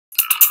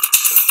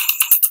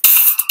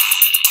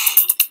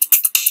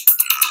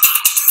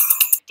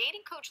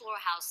Coach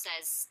Laurel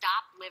says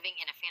stop living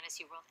in a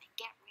fantasy world and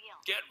get real.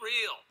 Get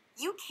real.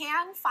 You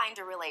can find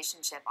a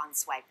relationship on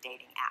swipe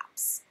dating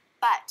apps,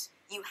 but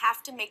you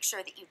have to make sure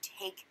that you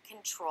take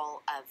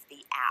control of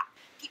the app.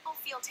 People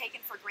feel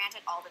taken for granted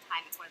all the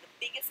time. It's one of the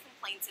biggest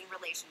complaints in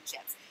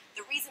relationships.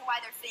 The reason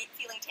why they're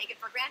feeling taken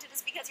for granted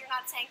is because you're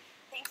not saying,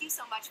 thank you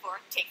so much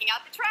for taking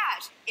out the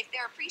trash. If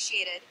they're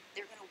appreciated,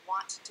 they're going to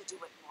want to do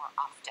it more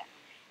often.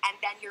 And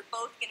then you're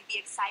both going to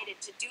be excited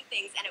to do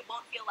things, and it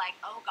won't feel like,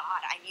 oh God,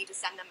 I need to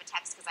send them a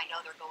text because I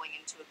know they're going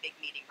into a big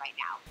meeting right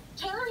now.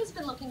 Taylor has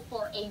been looking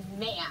for a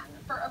man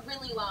for a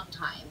really long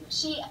time.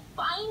 She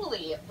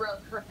finally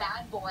broke her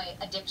bad boy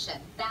addiction.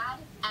 Bad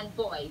and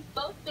boy,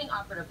 both being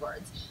operative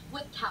words,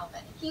 with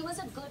Calvin. He was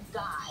a good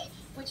guy,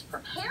 which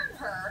prepared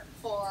her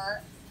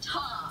for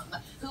Tom,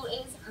 who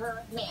is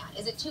her man.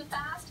 Is it too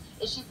fast?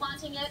 Is she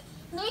flaunting it?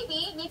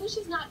 Maybe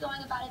she's not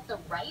going about it the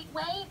right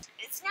way.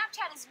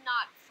 Snapchat is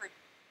not for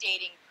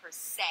dating per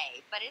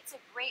se, but it's a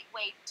great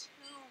way to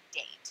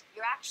date.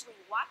 You're actually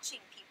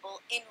watching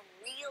people in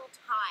real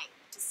time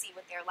to see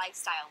what their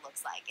lifestyle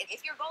looks like.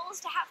 If your goal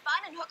is to have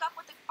fun and hook up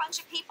with a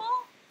bunch of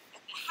people,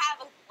 have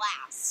a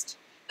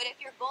blast. But if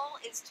your goal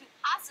is to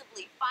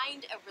possibly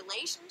find a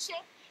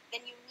relationship,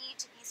 then you need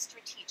to be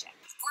strategic.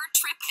 We're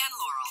Trip and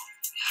Laurel,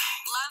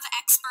 love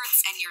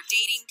experts and your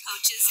dating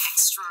coaches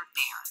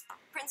extraordinaire.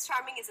 Prince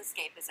Charming is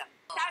escapism.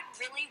 Is that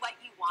really what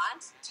you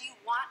want? Do you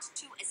want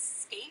to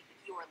escape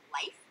your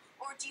life?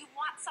 Or do you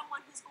want someone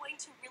who's going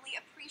to really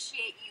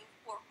appreciate you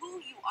for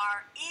who you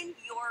are in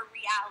your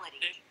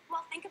reality?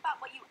 Well, think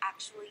about what you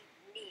actually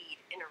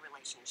need in a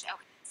relationship.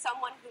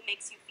 Someone who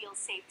makes you feel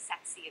safe,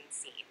 sexy, and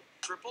seen.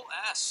 Triple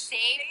S.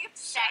 Safe,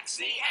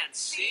 sexy, and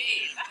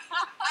seen.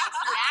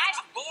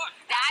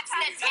 That's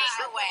the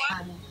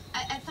takeaway.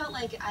 I felt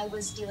like I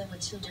was dealing with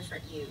two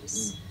different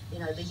yous. You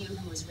know, the you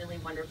who was really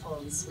wonderful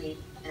and sweet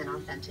and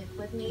authentic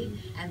with me,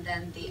 and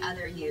then the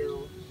other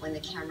you when the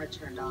camera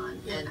turned on,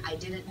 and I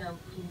didn't know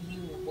who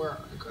you were.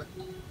 Okay.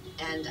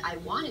 And I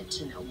wanted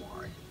to know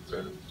more.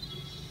 Fair.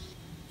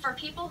 For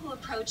people who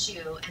approach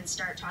you and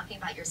start talking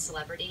about your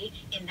celebrity,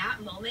 in that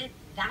moment,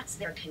 that's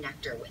their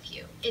connector with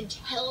you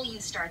until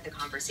you start the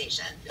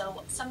conversation.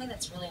 So something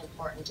that's really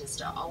important is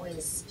to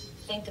always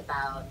think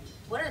about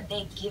what are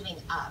they giving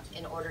up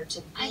in order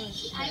to be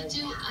here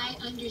now? I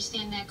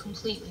understand that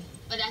completely.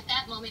 But at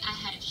that moment, I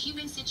had a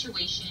human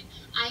situation.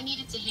 I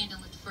needed to handle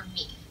it for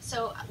me.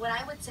 So what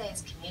I would say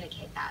is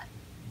communicate that.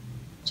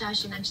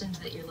 Josh, you mentioned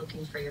that you're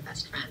looking for your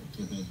best friend.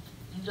 Mm-hmm.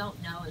 You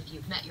don't know if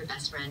you've met your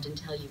best friend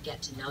until you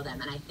get to know them.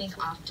 And I think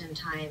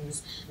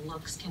oftentimes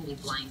looks can be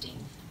blinding.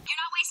 You're